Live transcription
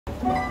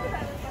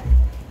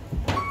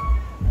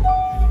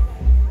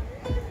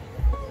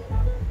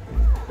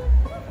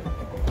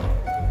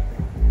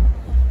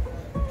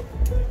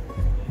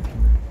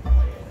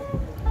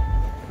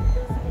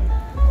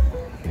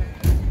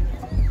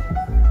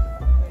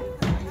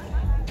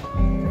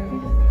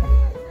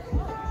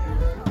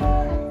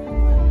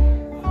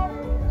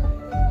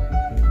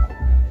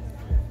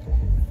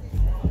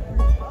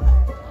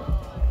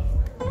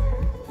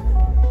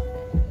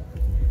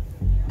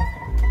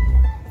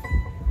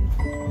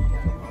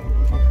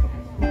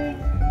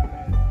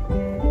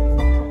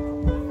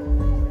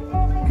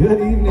Good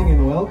evening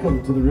and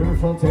welcome to the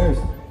Riverfront Terrace.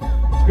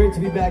 It's great to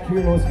be back here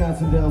in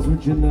Wisconsin Dells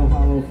with Jim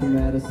Hollow from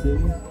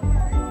Madison.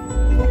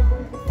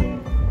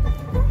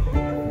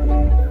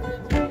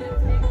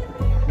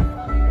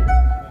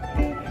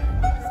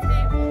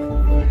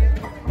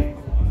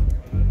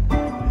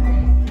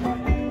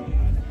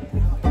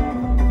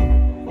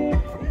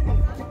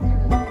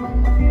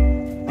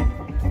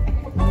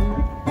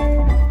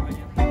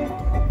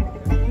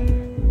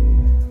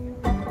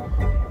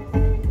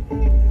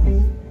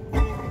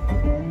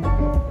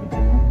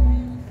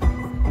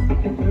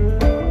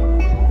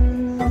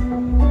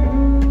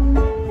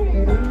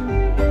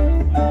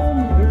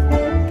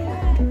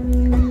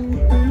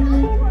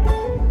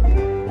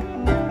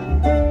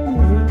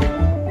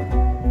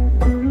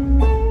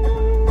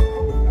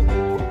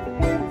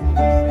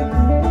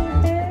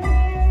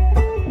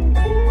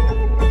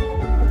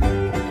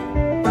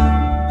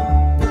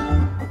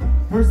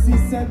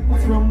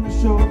 From the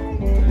shore,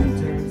 he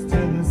turns to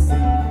the sea,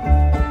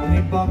 and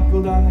he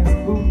buckled on his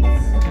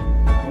boots,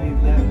 and he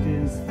left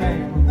his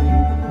family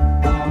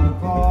on a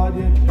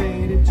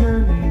broad-faded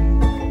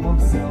journey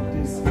of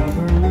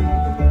self-discovery,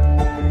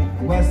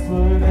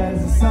 westward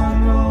as the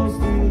sun rose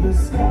through the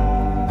sky.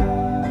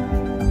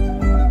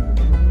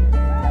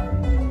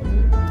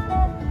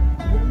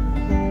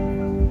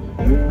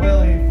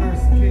 Well, he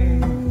first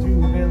came to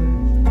a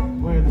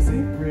village where the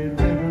sacred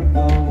river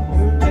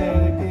flows. There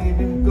they gave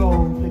him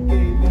gold, they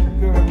gave him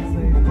girls,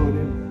 they put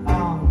him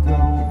on the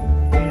throne.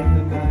 In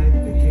the night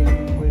they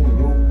came with an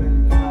open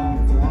arm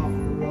to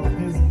offer up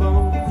his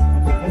bones.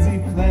 As he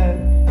fled,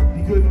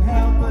 he couldn't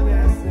help but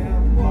ask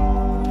them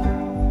why.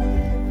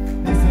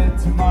 They said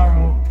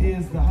tomorrow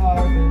is the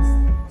harvest,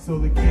 so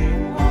the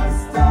king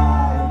must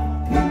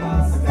die, he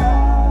must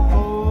die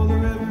for the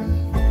river,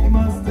 he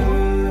must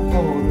die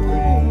for the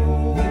rain,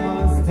 he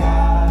must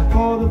die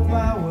for the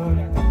flower,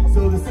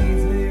 so the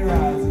seeds may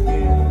rise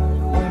again.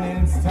 When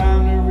it's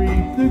time to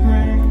reap the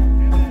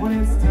grain, when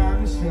it's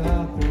time to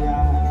shut the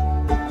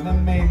rye, there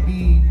may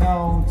be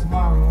no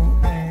tomorrow,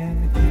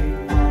 and the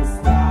king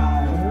must die.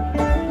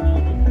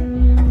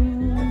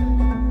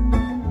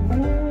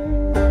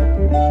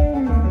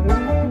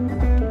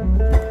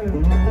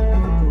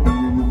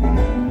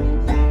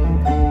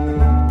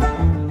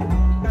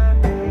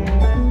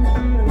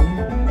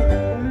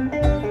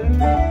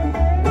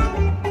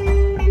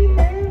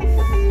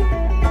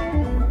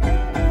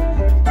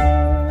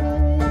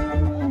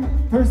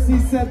 Percy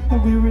set the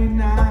weary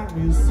night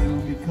will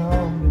soon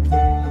become the day,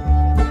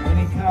 and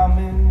he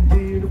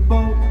commandeered a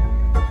boat,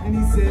 and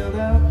he sailed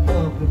out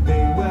of the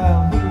bay.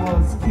 Well, he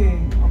was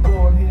king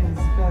aboard his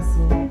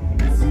vessel,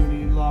 and soon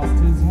he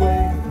lost his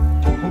way.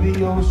 For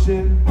the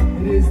ocean,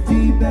 it is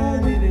deep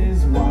and it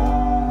is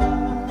wide.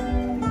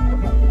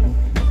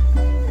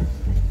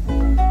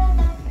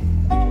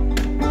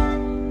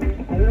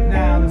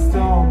 Now the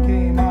storm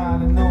came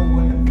out of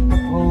nowhere,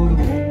 oh, the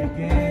wind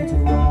began to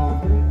roll,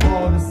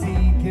 for the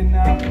sea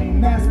cannot be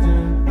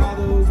mastered by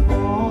those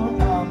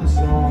born on the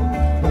shore.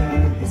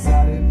 When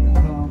Poseidon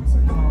comes a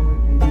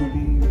calling, and you'll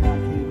be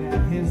knocking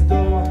at his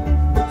door.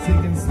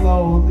 Sinking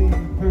slowly,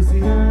 Percy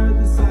heard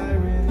the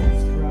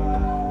sirens cry.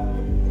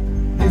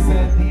 They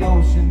said the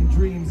ocean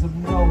dreams of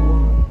no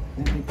one,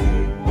 and the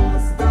king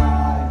must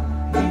die,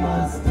 he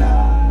must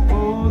die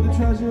for the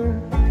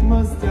treasure, he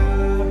must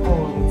die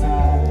for the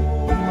tide,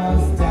 he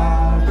must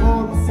die for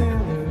the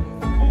sailor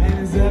and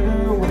his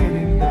ever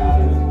waiting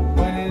daughter.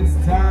 When it's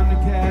time to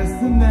cast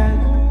the net,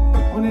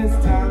 when it's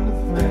time to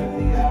thread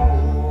the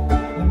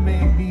eye, there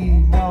may be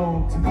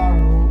no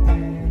tomorrow,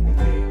 and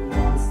the king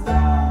must die.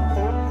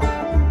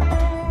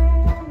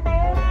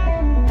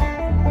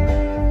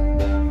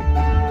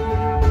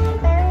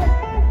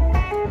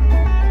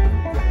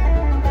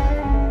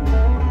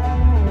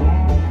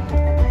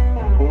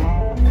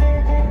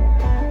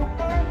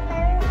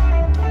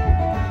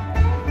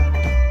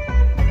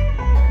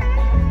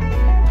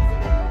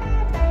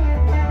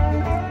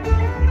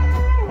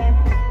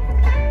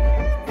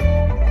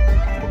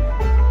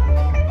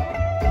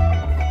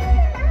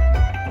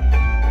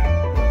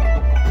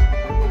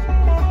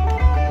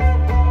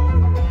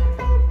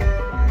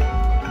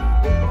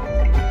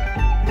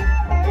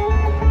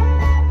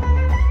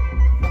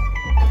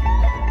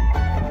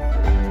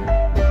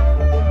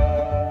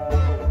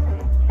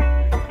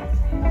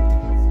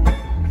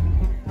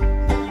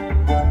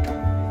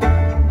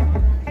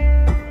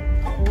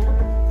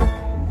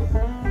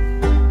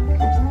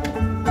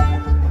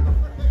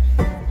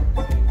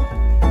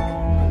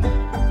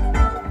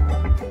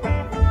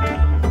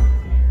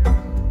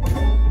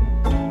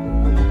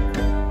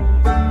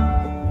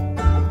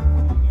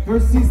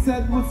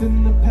 said what's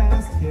in the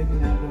past can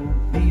never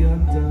be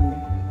undone.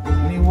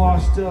 And he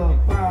washed up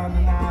on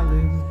an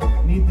island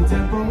beneath the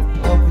temple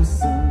of his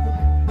son.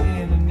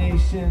 In a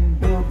nation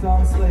built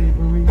on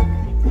slavery,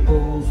 the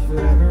bulls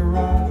forever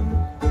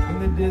run. In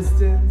the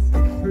distance,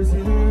 Percy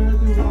heard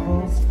the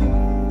rebels cry.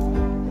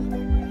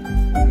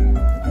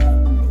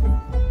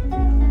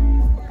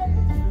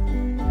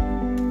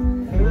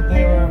 Well,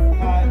 they were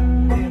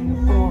fighting in the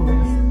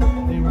forest,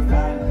 they were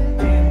fighting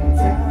in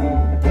the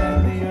town.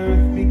 Then the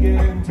earth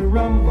began to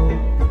rumble,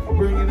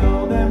 bringing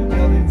all them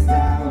buildings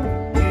down.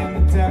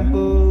 In the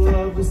temple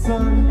of the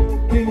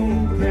sun,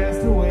 King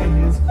cast away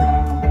his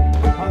crown.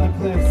 On the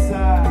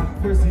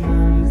cliffside, Percy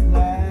heard his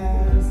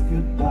last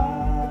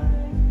goodbye.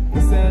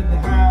 He said the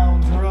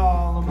hounds are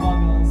all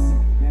among us,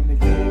 and the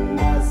king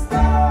must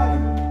die.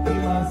 He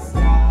must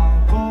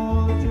die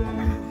for the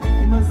journey.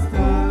 He must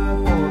die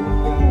for the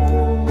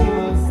road. He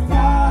must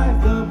die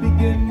the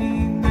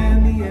beginning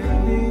and the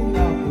ending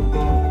of the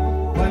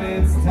book. When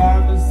it's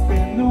time to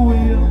spin the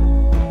wheel,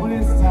 when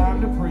it's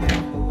time to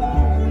preempt the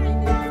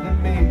line, there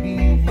may be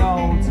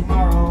no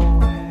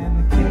tomorrow, and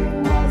the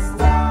king must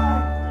die.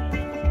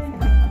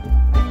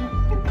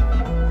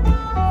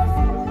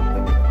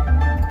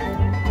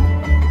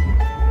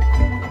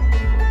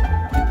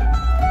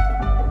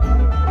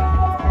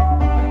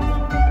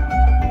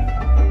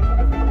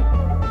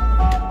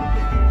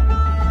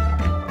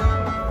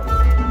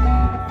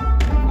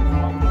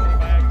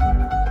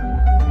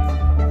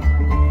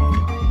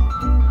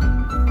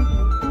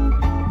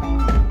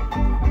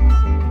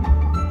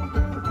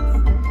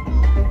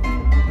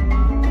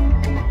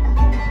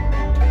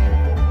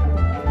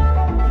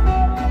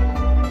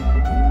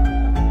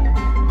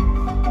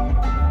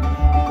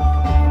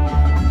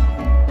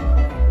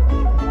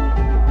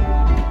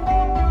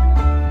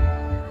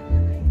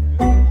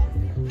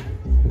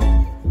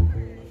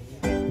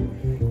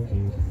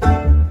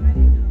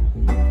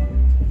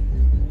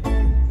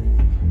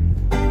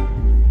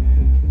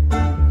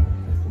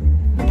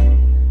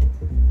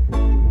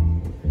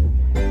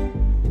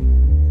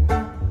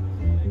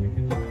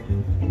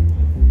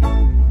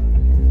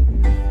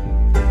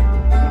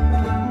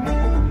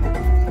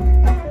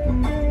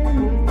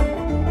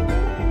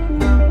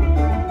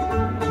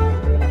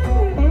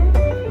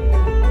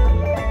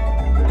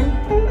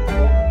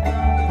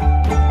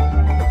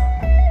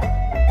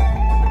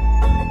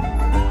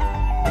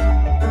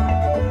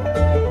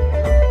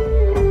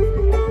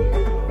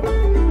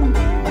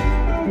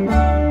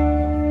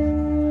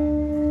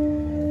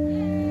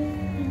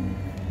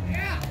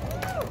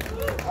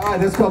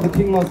 That's called The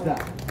King Must Die.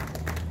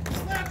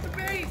 Slap the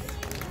bass!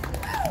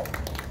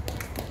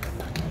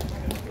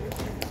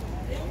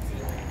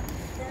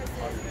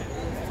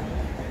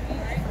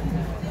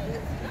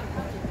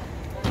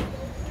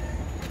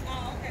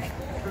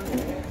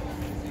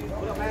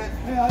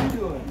 Hey, how you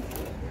doing?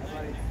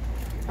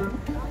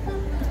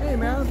 Hey,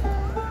 man.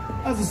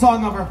 That's a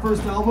song off our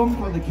first album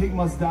called The King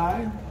Must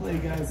Die. Play you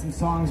guys some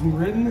songs we've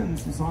written and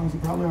some songs you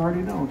probably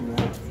already know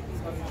today.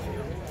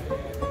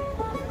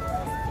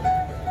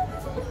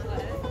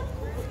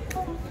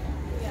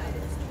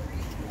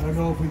 I don't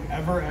know if we've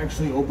ever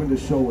actually opened a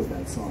show with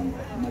that song.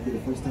 It might be the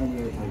first time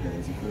we ever played that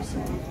as a first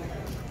song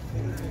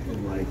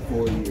in like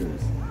 4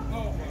 years.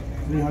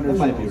 300 That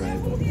might be shows.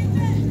 right, but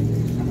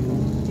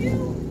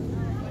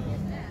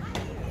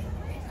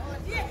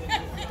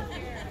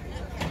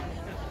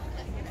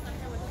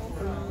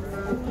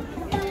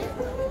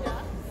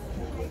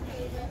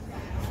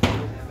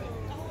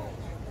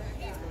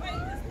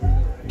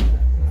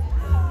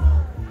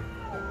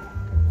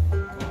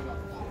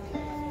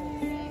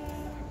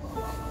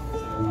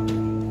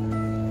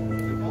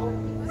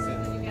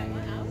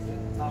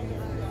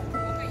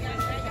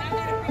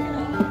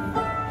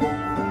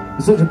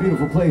it's such a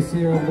beautiful place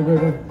here over the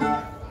river.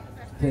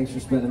 Thanks for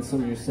spending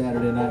some of your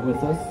Saturday night with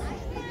us.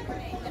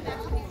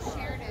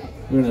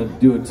 We're gonna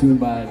do a tune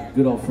by a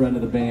good old friend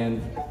of the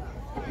band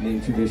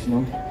named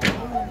Traditional.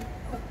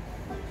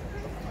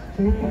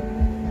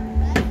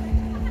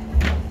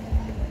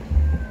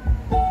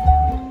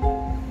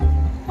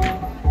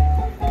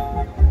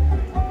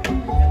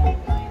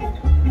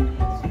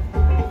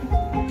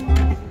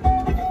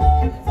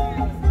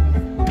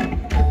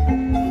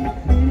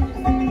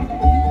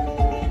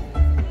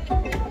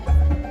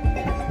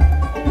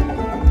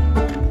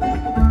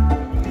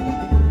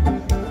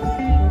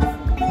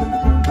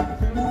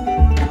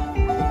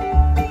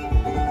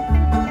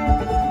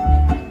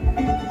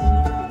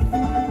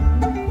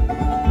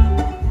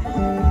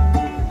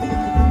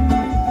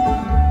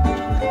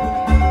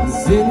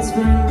 In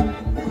spring,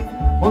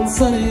 one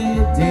sunny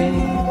day,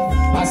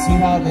 my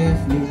sweetheart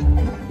left me,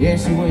 yeah,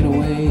 she went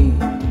away.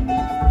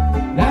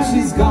 Now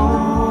she's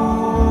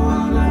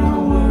gone, I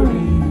don't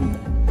worry,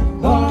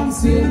 Lord, I'm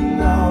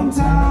sitting on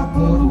top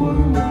of the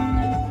world.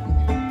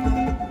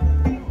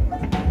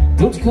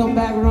 Don't you come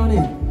back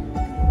running,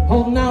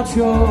 holding out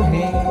your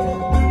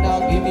hand,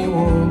 I'll give me a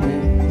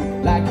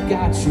woman like you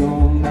got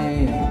your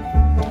man.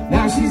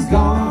 Now she's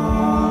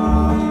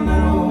gone, I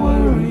don't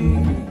worry,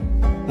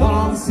 Lord,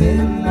 I'm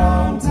sitting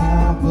on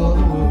top of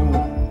the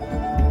world.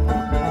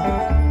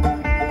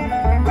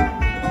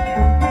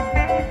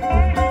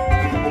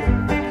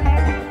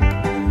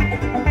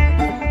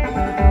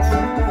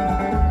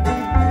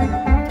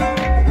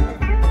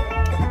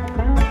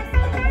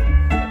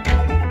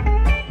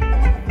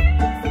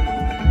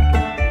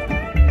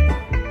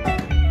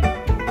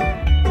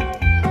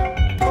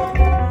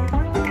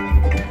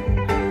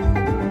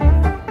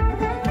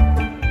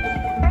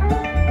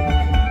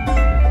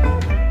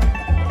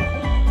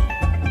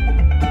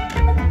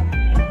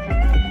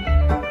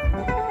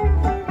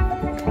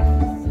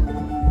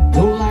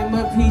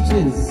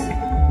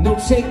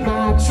 shake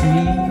my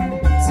tree,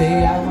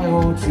 say I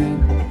want you,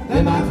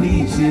 let my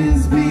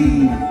peaches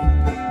be.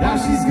 Now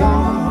she's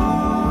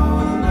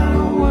gone, I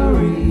don't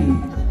worry,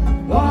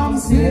 Lord, I'm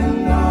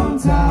sitting on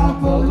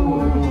top of the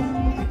world.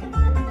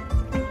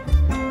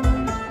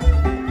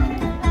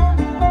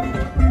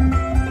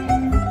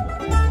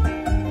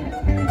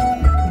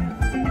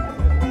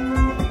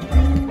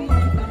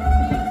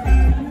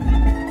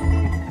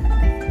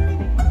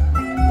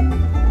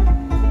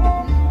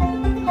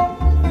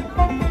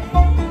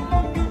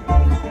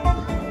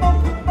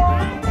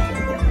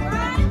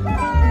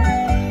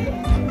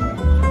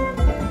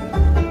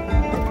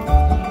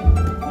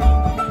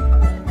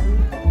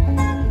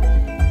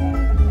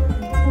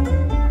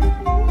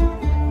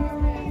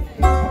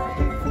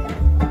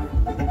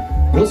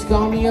 Rose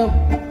called me up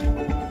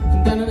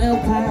from down in El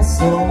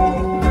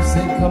Paso,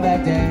 said come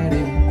back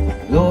daddy,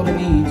 Lord I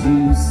need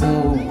you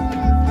so.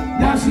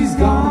 Now she's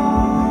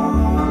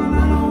gone,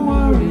 I don't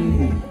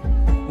worry,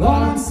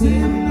 Lord I'm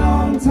sitting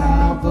on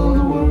top of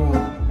the world.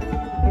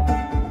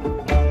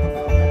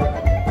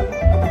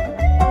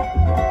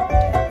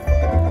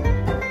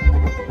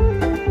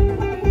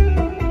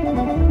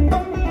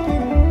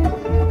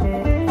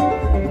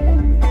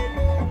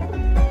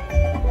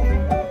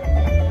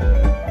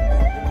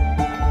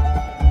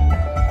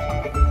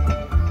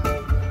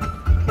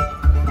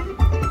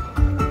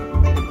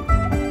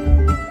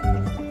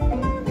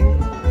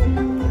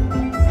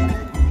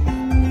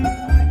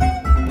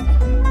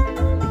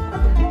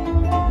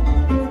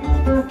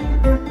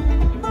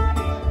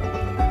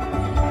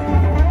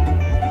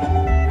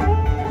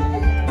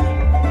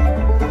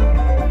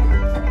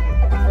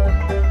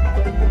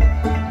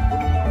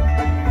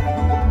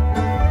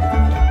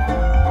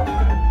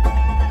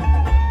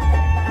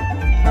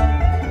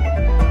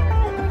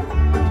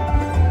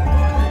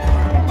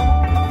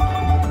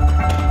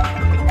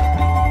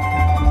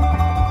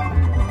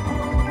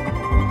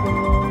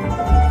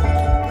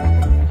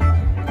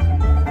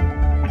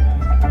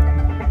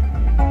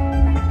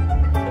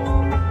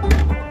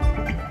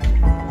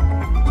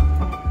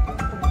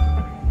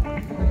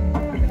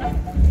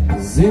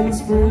 In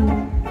spring,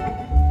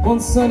 one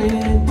sunny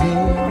day,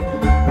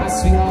 my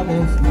sweetheart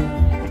left me,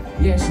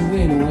 yeah, she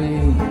went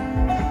away.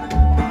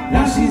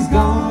 Now she's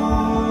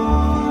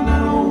gone, I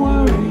don't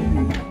worry,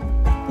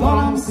 Lord,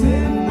 I'm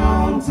sitting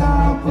on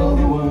top of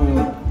the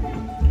world.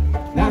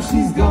 Now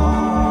she's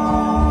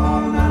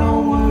gone, I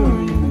don't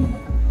worry,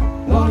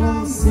 Lord,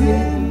 I'm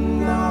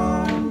sitting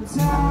on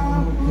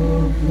top of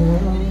the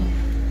world.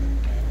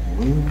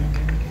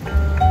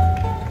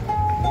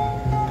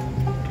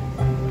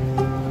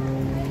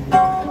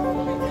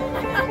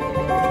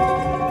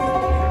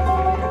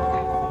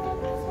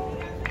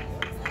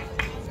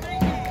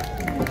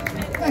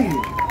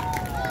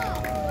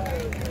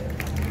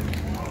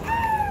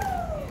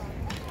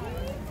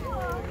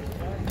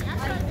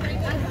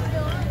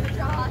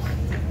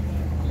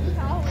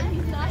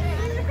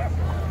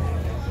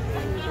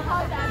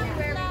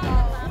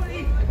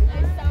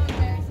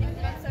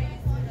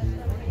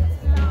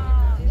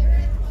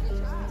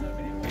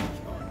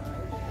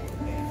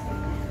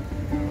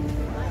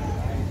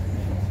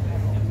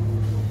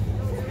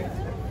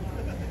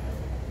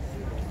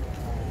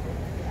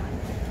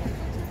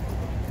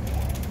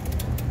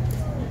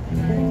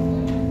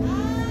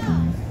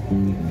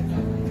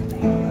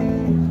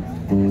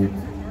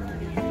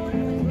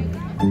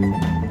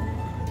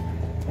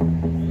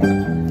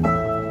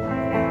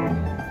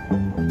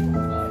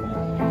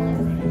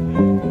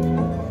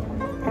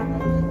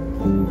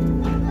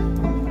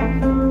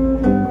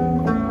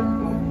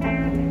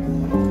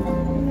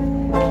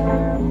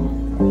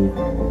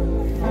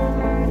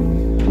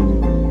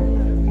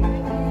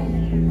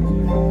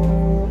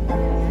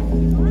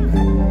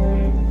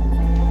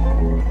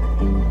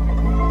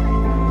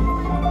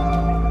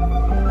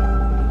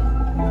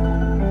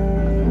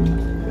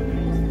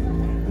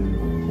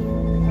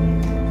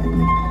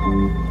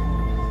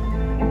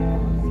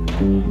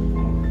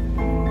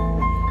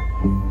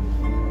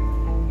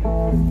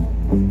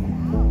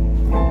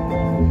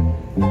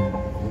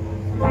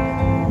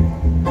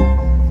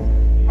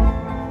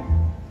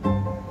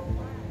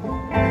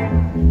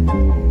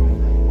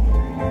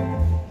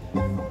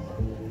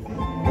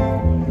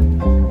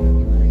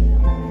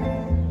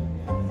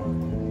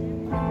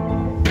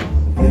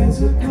 There's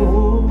a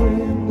cold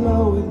wind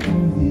blowing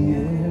through the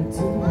air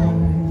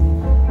tonight.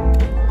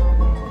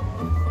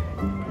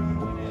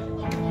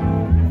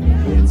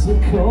 It's a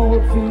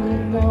cold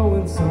feeling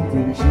knowing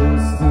something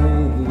just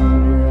ain't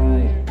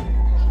right.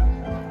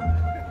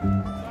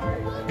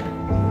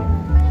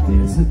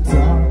 There's a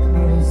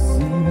darkness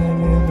even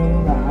in the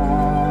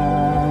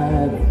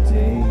light of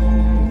day.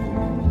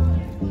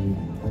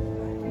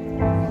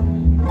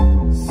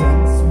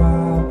 Since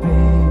my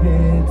baby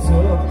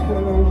took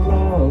her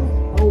love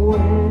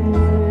away,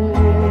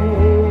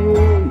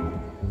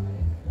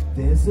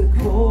 there's a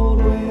cold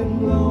wind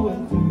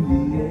blowing through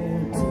the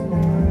air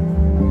tonight.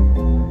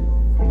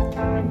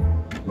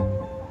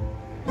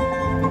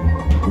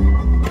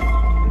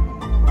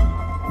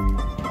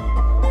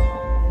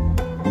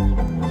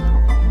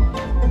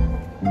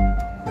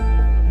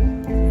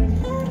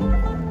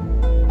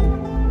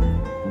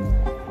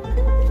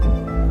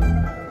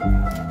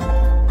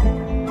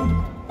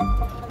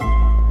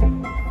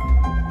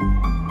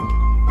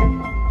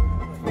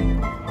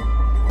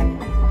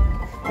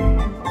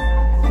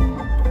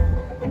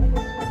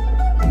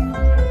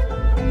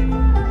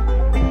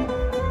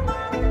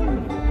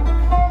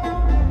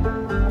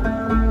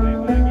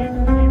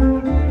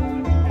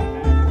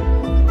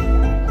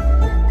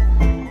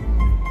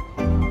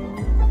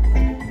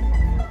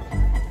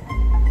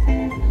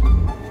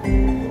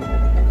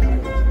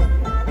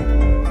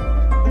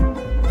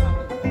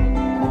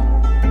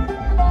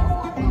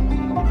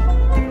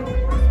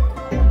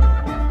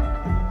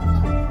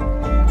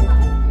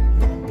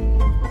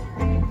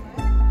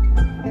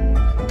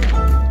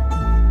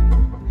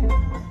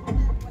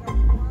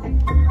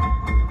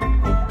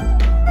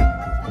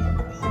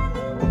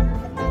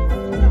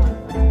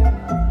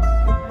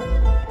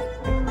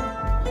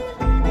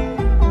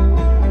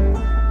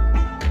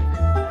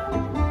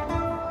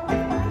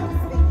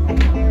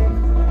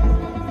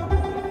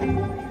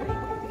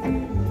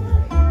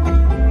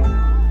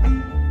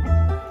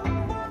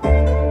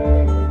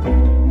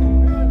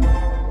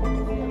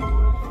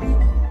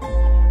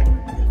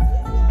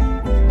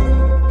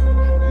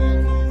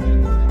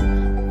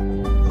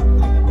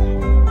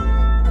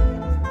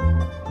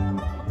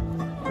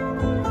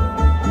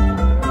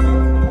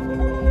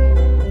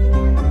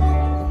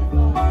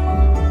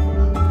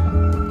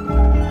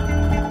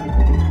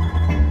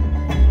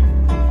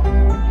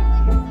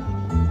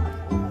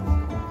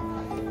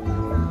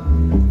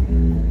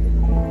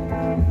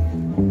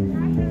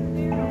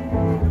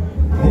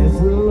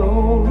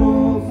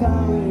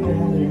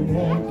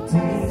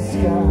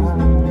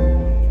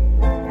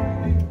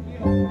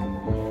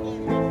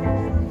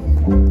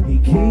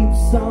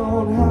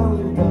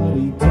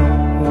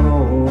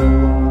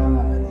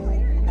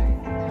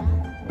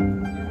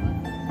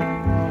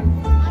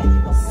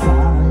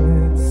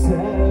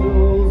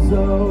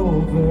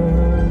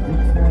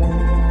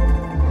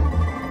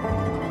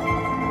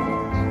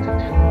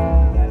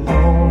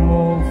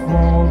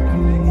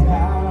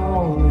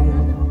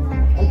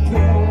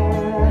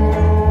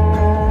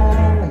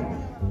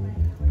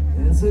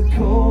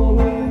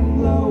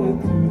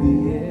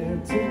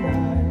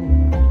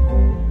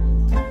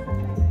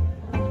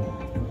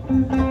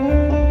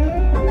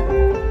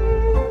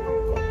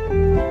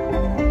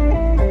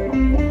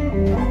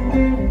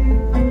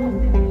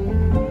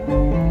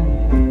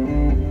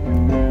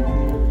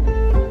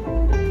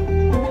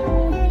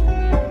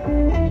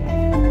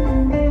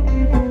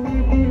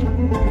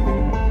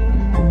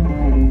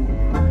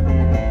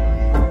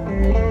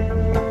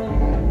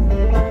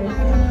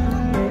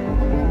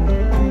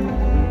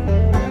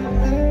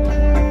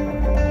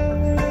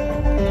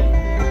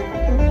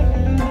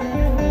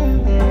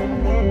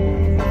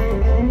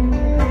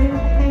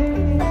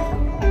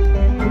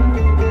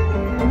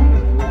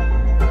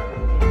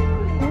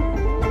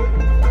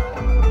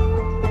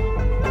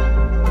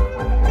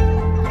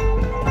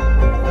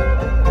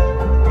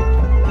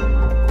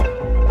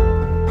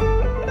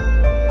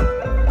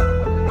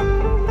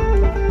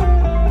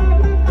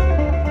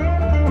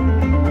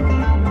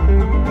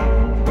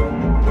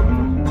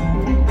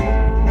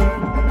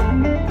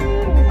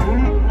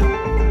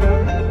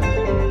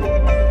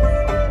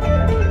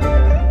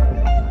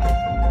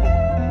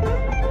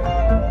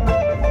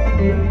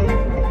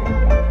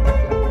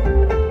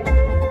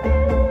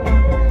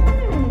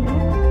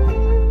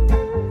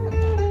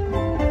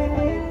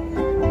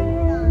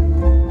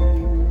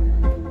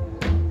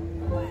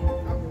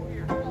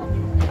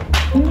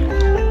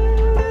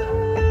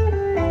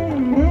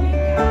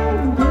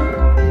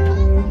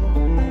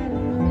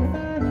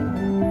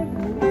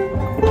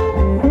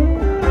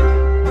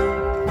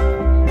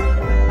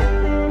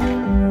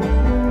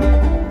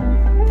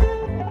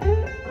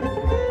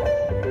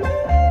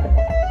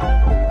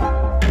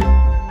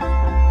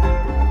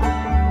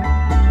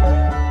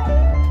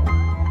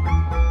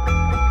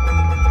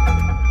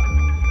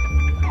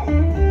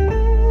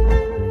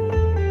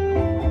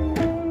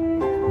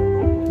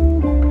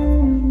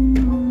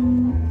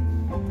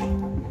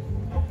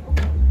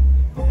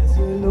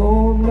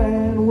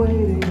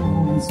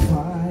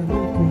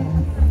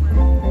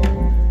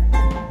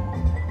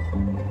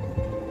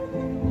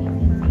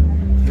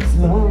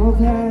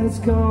 has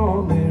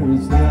gone, there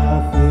is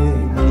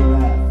nothing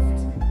left.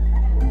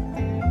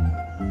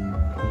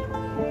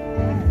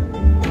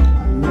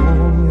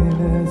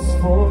 Loneliness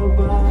for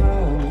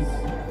miles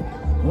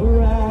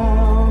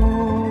around.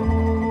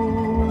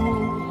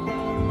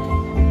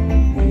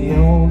 He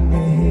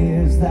only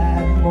hears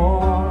that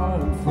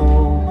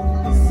mournful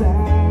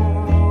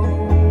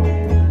sound.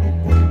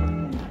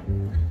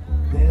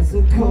 There's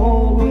a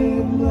cold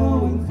wind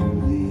blowing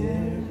through the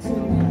air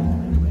tonight.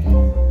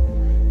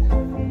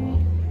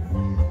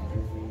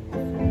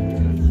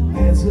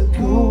 There's a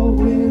cold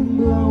wind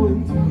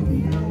blowing through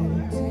the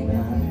air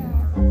tonight.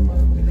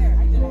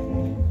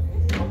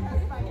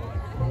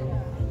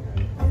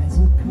 There's a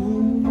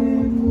cold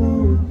wind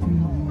blowing through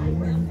the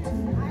air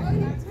tonight.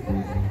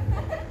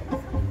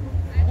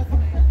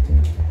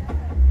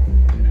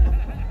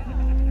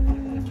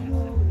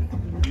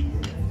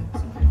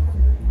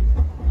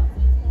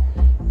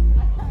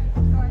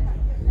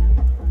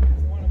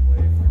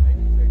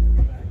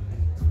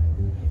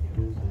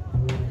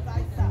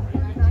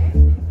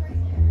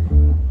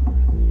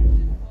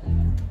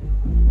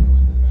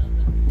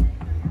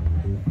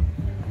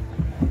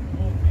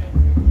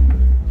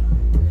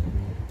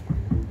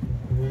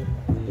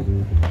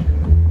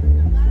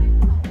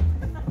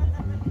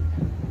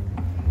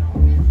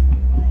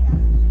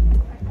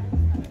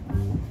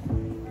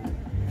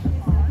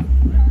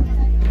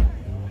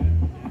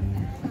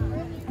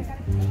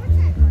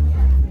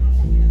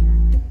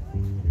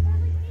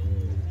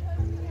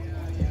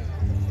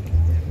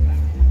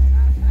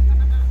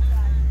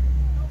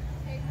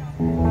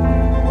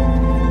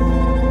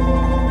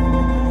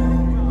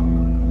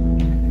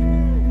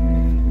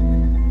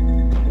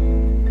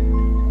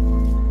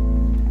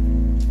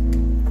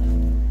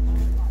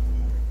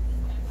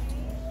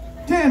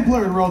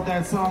 Plourde wrote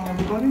that song,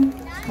 everybody.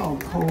 It's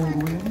called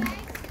Cold Wind.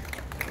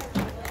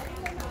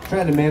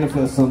 Trying to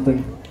manifest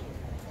something.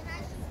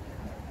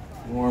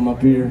 Warm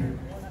up here.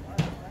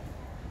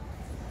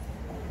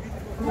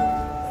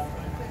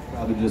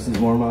 Probably just as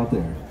warm out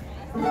there.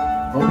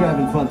 Hope you're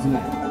having fun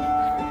tonight.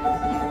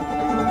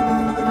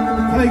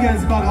 Tell you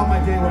guys about how my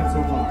day went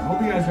so far.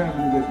 Hope you guys are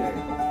having a good day.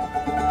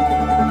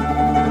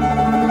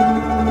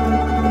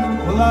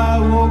 Well, I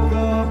woke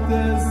up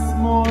this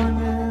morning.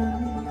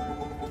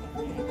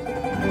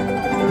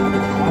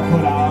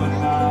 Put on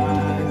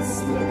my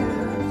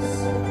slippers.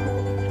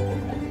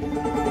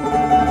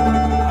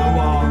 I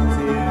walked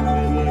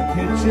into the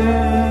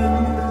kitchen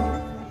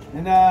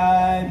and I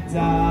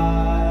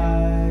died.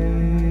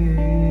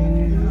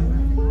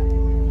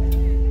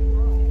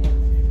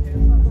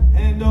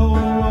 And oh,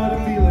 what a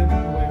feeling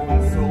when my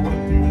soul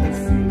went through the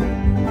ceiling.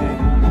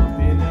 And up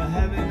into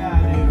heaven I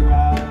did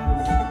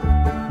rise.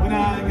 When I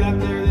got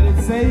there, they did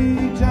say,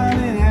 John,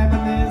 it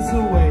happened this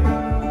way.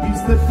 You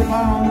slipped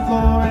upon the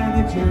floor and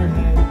hit your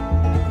head.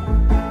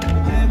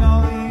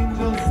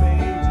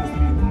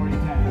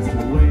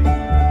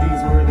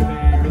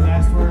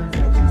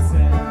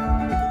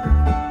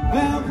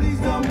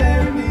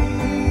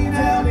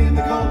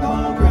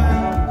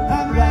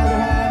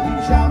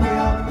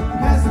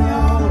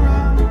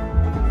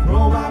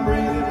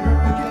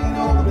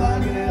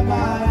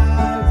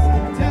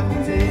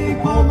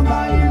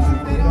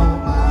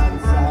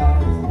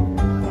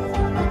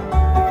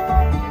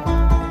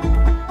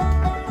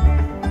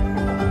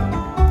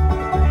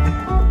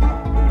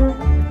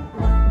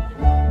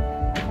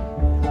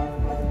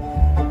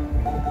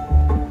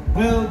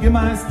 Give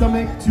my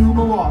stomach to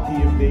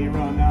Milwaukee if they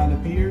run out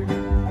of beer.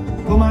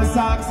 Put my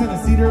socks in a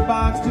cedar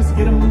box, just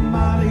get them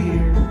out of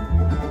here.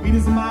 Feet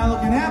is a mile,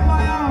 looking at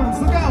my arms,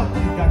 look out,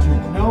 you got your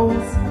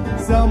nose.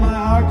 Sell my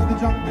heart to the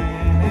junk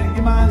man and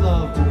give my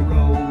love to the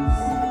rose.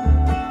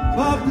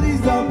 But please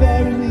don't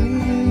bury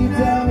me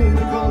down in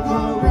the cold,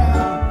 cold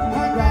ground.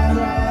 I'd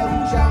rather have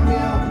you chop me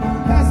up,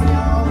 pass me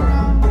all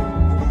around.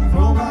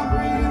 Throw my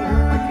brain in a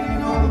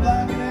hurricane, all the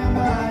blacking in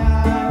my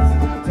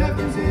eyes.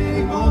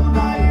 Deputy, hold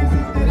my ears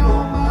if they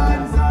don't mind.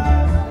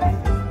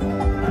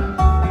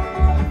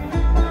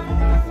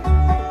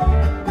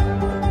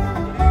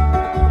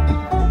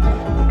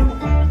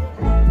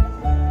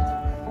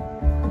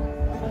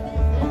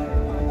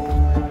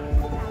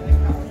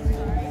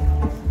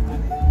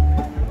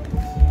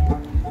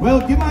 Well,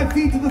 give my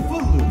feet to the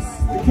footloose,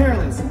 the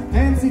careless,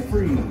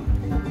 fancy-free.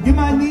 Give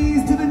my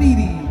knees to the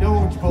needy,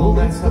 don't you pull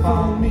that stuff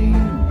on me.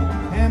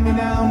 Hand me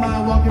down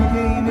my walking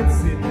cane, it's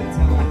sitting and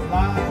telling a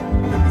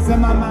lie. Set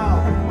my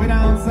mouth way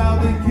down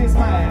south and kiss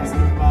my ass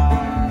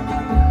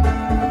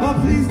goodbye. But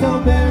please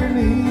don't bury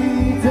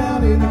me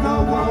down in the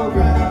cold, cold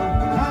ground.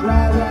 I'd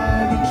rather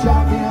have you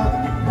chop me up,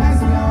 pass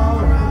me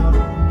all around.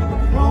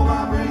 Throw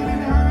my brain in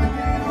a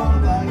hurricane, all the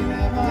blacking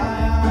at my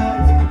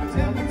eyes.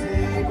 Tell me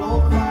take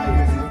both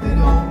fires if they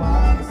don't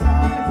mind the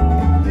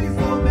size. Please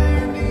don't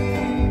bury me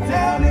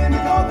down in the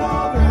cold,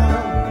 cold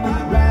ground.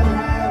 I'd rather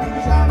have you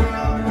chop me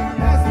up,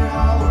 pass me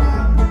all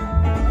around.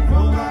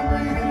 Throw my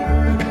brain in a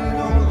hurricane,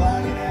 all the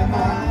blacking at my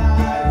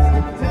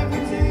eyes. Tell me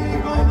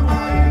take both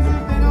fires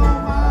if they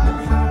don't mind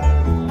the size.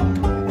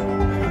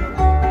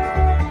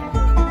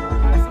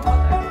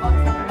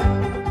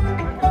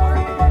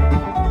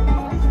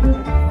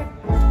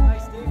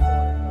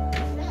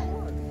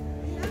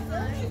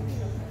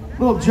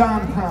 little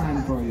John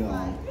Prine for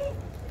y'all.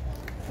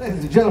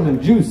 Ladies and gentlemen,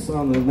 Giudice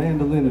on the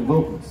mandolin and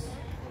vocals.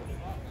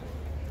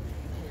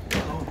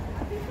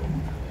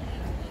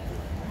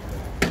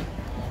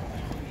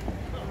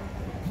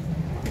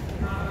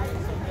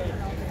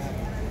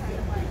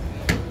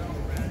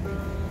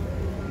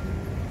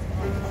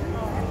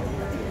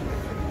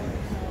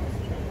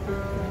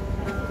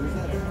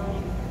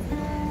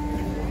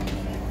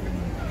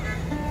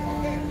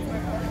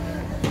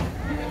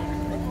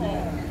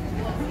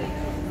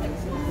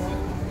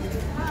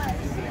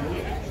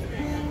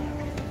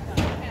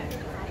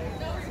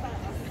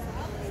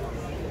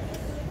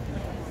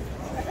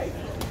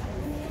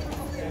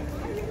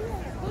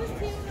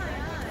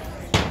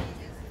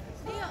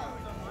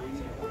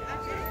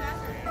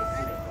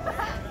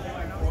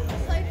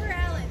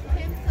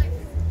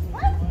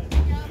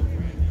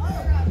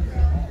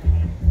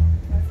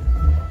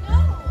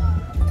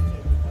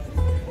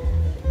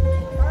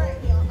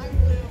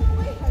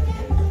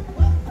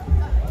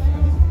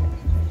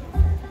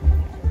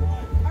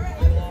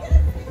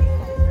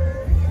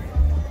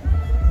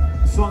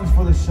 Songs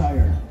for the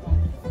Shire.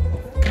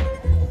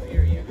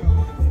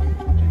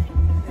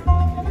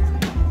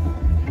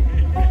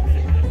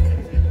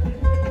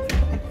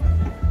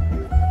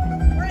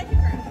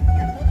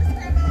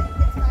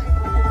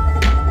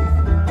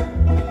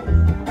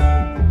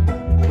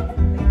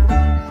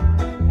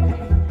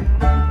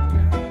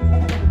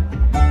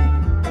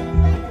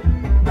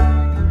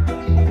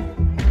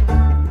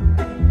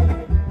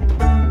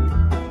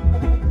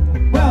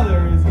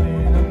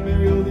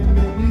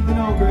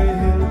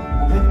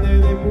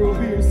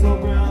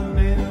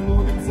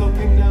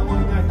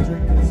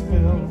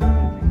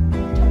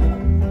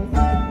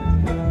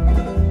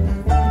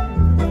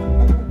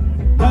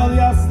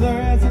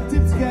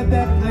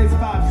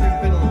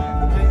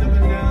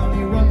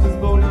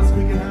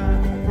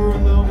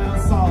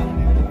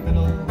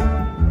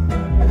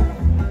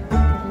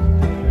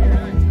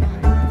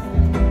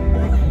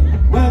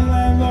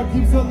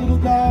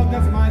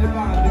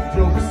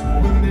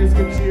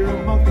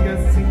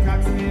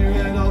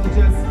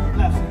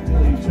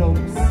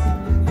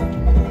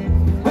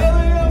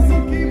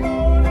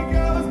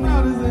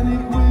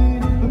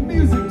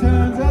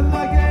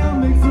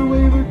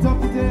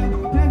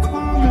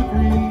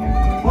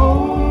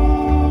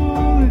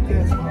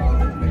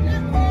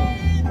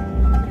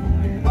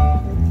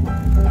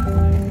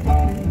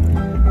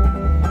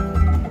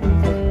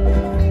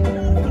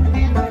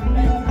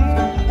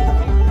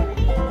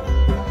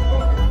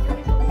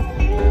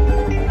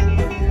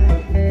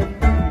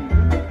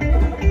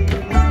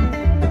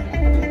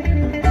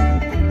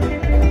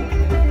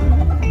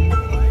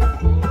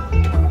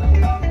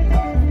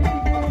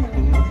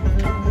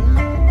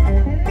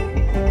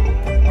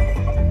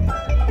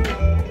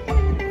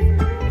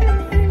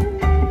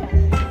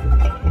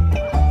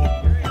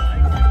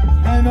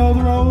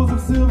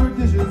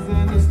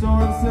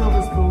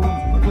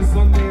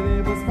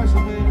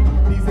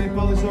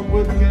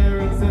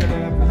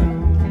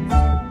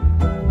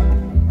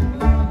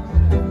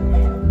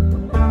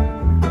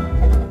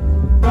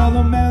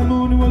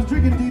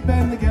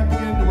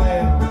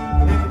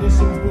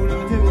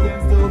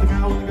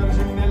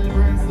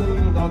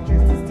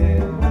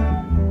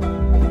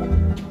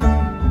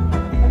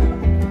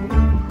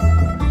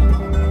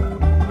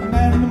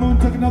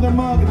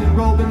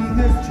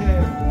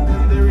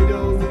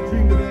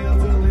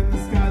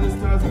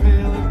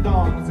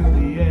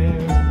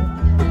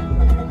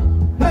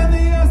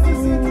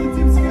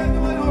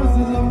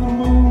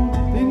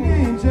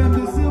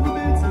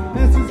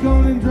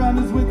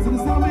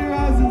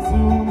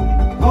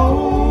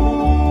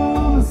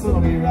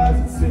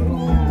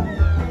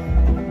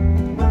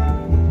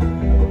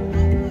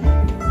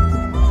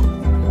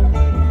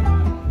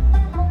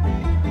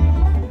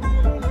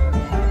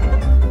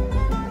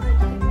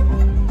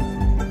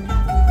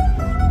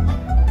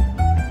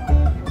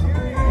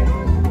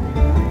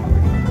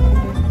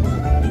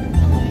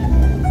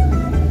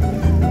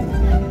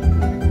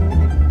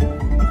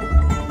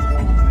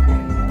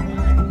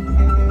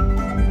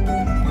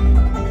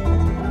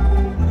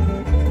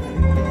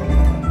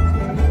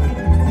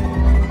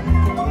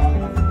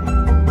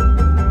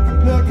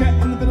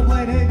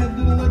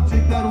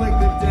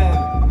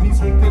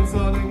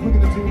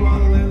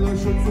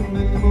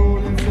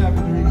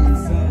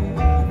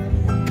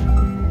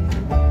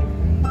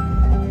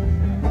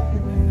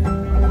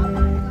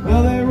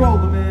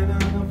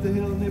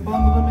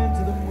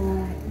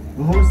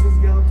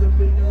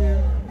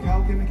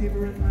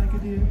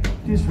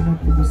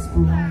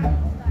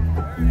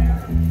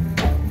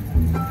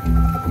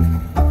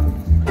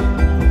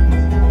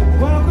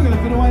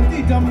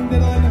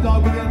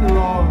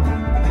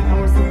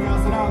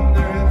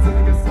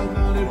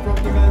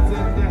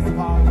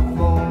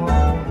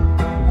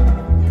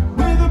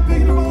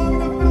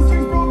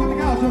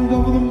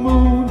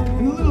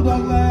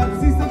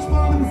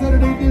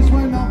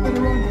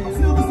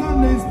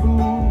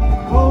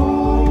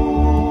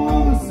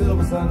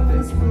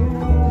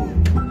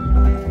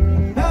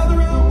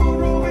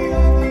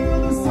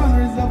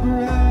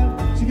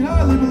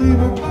 Believe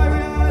her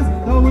fiery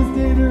eyes, though it's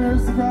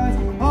dangerous.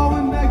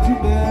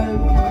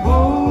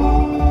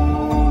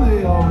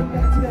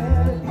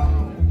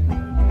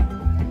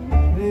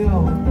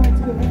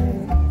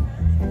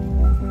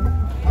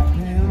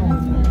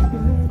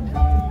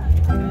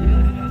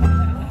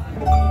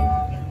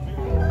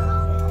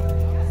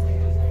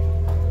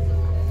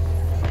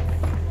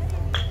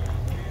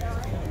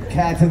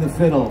 Cat and the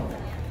Fiddle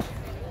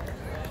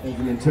as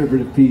an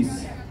interpretive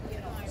piece.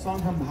 Song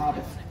from The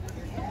Hobbit.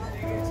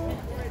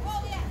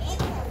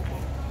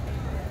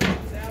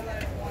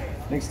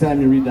 Next time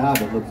you read The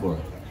Hobbit, look for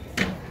it.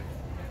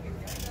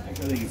 I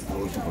think it's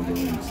Fellowship of the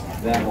Rings.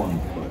 That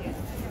one. But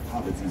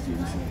Hobbit's easier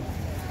to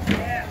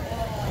say.